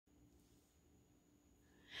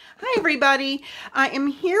Hi everybody, I am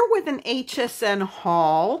here with an HSN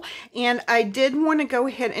haul and I did want to go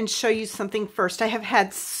ahead and show you something first. I have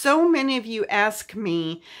had so many of you ask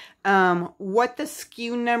me what the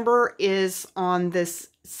SKU number is on this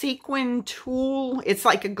sequin tool. It's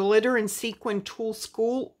like a glitter and sequin tool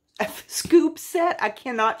scoop set. I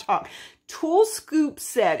cannot talk. Tool scoop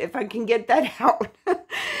set, if I can get that out.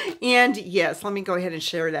 And yes, let me go ahead and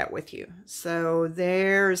share that with you. So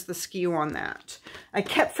there's the SKU on that. I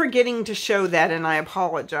kept forgetting to show that and I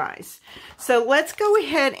apologize. So let's go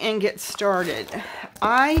ahead and get started.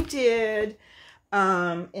 I did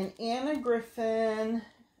an Anna Griffin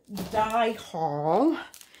die haul,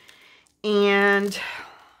 and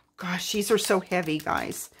gosh, these are so heavy,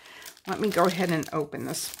 guys. Let me go ahead and open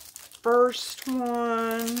this first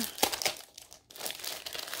one.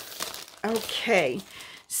 Okay,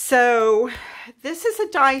 so this is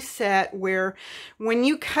a die set where when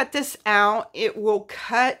you cut this out, it will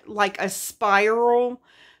cut like a spiral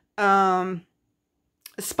cut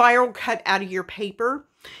out of your paper,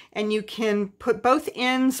 and you can put both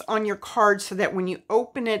ends on your card so that when you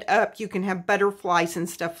open it up, you can have butterflies and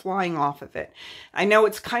stuff flying off of it. I know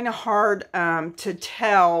it's kind of hard to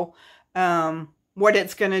tell what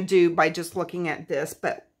it's going to do by just looking at this,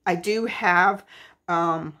 but I do have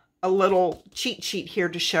a little cheat sheet here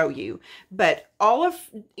to show you. But all of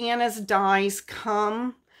Anna's dies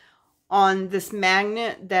come on this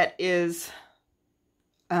magnet that is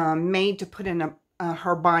made to put in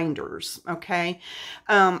her binders, okay?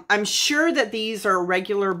 I'm sure that these are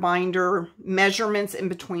regular binder measurements in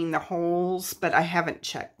between the holes, but I haven't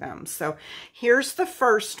checked them. So here's the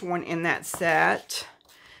first one in that set.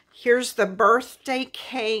 Here's the birthday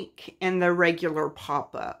cake and the regular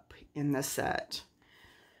pop-up in the set.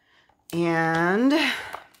 And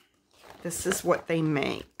this is what they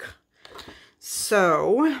make.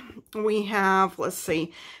 So we have, let's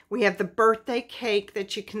see, we have the birthday cake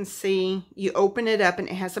that you can see. You open it up and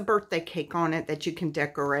it has a birthday cake on it that you can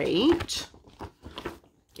decorate.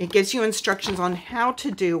 It gives you instructions on how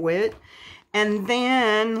to do it. And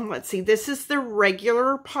then, let's see, this is the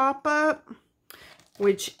regular pop-up,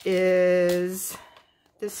 which is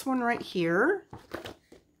this one right here.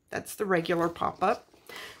 That's the regular pop-up.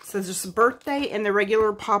 So there's a birthday and the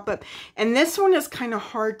regular pop-up. And this one is kind of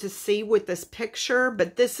hard to see with this picture,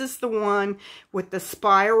 but this is the one with the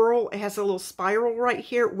spiral. It has a little spiral right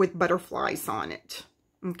here with butterflies on it.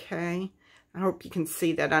 Okay. I hope you can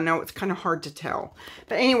see that. I know it's kind of hard to tell.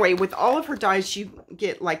 But anyway, with all of her dies, you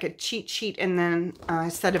get like a cheat sheet and then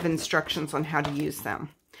a set of instructions on how to use them.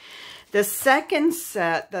 The second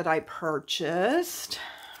set that I purchased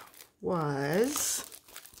was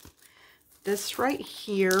this right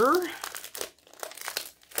here.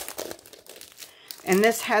 And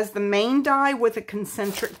this has the main die with a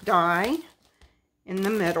concentric die in the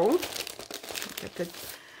middle. Get the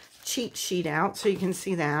cheat sheet out so you can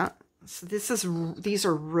see that. So these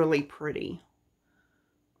are really pretty.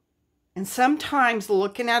 And sometimes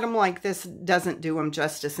looking at them like this doesn't do them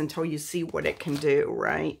justice until you see what it can do,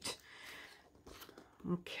 right?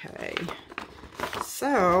 Okay.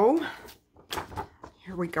 So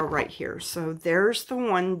here we go right here. So there's the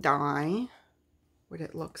one die, what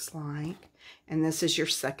it looks like. And this is your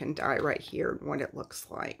second die right here, what it looks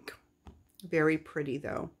like. Very pretty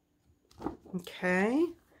though. Okay.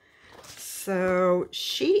 So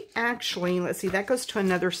she actually, let's see, that goes to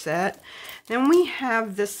another set. Then we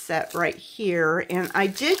have this set right here. And I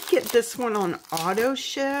did get this one on auto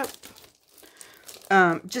ship.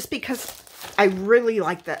 Just because I really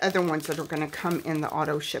like the other ones that are going to come in the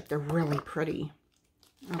auto ship. They're really pretty.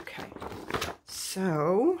 Okay,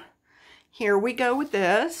 so here we go with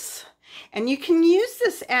this. And you can use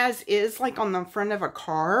this as is, like on the front of a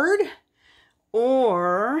card,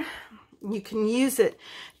 or you can use it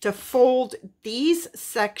to fold these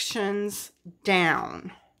sections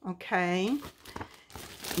down, okay?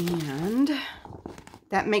 And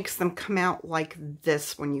that makes them come out like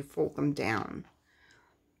this when you fold them down.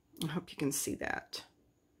 I hope you can see that.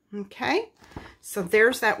 Okay, so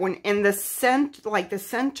there's that one. And the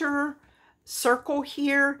center circle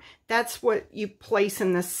here, that's what you place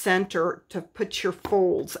in the center to put your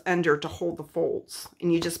folds under to hold the folds.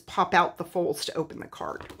 And you just pop out the folds to open the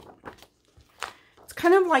card. It's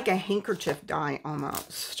kind of like a handkerchief die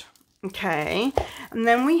almost. Okay, and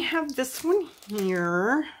then we have this one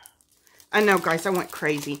here. I know, guys, I went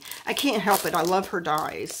crazy. I can't help it. I love her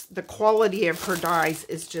dies. The quality of her dies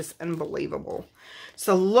is just unbelievable.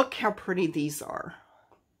 So look how pretty these are.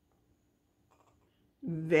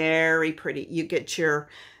 Very pretty. You get your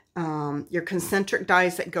concentric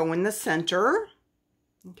dies that go in the center.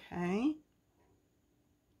 Okay.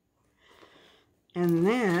 And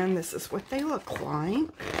then this is what they look like,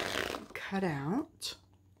 cut out.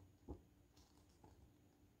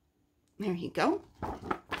 There you go.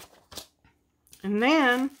 And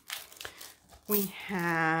then we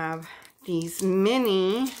have these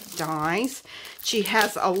mini dies. She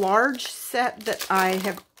has a large set that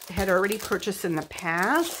I had already purchased in the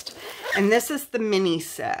past. And this is the mini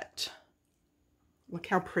set. Look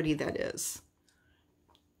how pretty that is.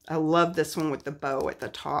 I love this one with the bow at the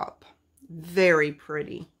top. Very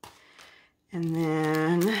pretty. And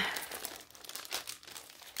then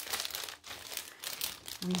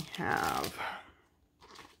we have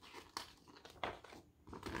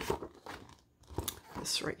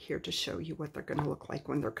this right here to show you what they're going to look like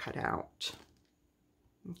when they're cut out.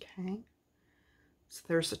 Okay. So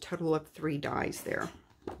there's a total of 3 dies there.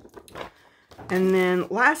 And then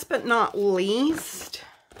last but not least,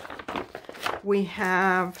 we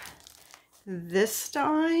have this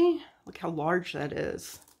die. Look how large that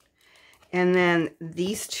is. And then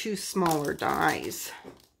these 2 smaller dies.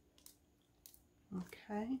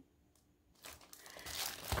 Okay.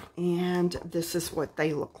 And this is what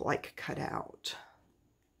they look like cut out.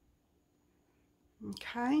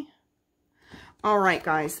 Okay. All right,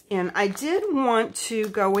 guys. And I did want to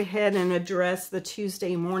go ahead and address the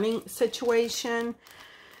Tuesday morning situation.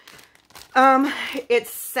 It's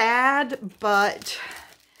sad, but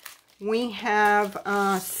we have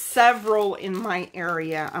several in my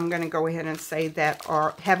area, I'm going to go ahead and say, that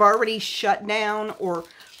have already shut down or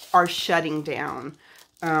are shutting down.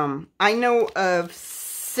 I know of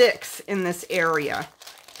 6 in this area,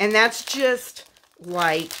 and that's just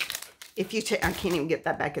like, if you take, I can't even get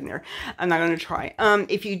that back in there. I'm not going to try.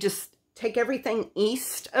 If you just take everything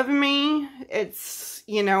east of me, it's,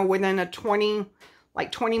 you know, within a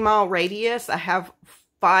 20-mile radius, I have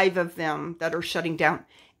 5 of them that are shutting down.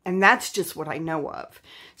 And that's just what I know of.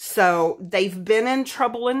 So they've been in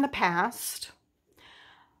trouble in the past.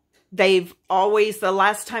 They've always, the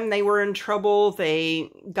last time they were in trouble, they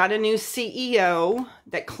got a new CEO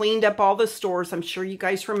that cleaned up all the stores. I'm sure you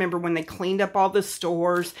guys remember when they cleaned up all the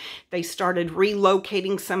stores. They started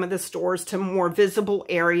relocating some of the stores to more visible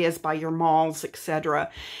areas by your malls, etc.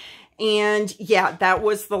 And yeah, that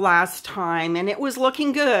was the last time, and it was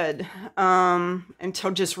looking good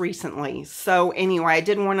until just recently. So anyway, I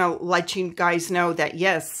did want to let you guys know that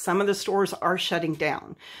yes, some of the stores are shutting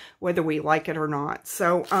down, whether we like it or not.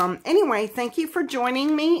 So anyway, thank you for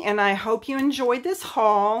joining me, and I hope you enjoyed this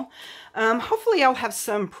haul. Hopefully I'll have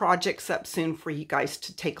some projects up soon for you guys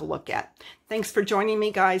to take a look at. Thanks for joining me,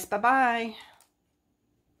 guys. Bye-bye.